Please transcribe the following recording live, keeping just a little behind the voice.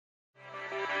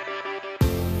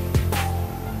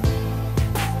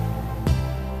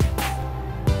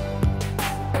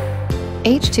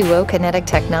H2Okinetic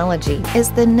technology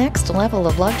is the next level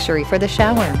of luxury for the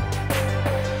shower.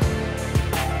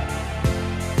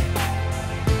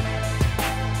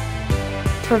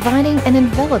 Providing an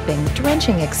enveloping,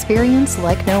 drenching experience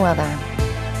like no other.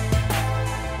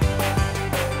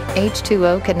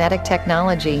 H2Okinetic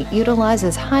technology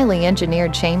utilizes highly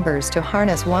engineered chambers to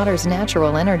harness water's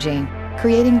natural energy,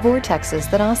 creating vortexes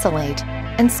that oscillate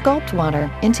and sculpt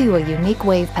water into a unique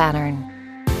wave pattern.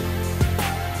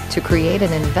 To create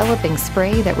an enveloping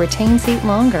spray that retains heat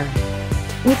longer,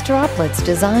 with droplets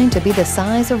designed to be the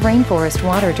size of rainforest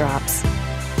water drops,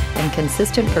 and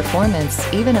consistent performance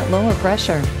even at lower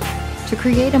pressure, to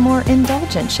create a more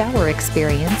indulgent shower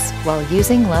experience while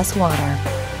using less water.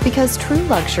 Because true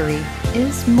luxury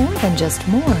is more than just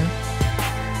more.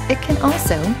 It can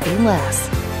also be less.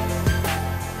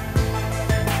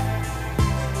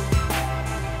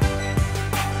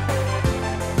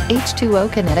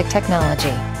 H2Okinetic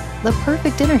technology, the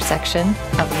perfect intersection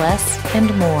of less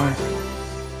and more.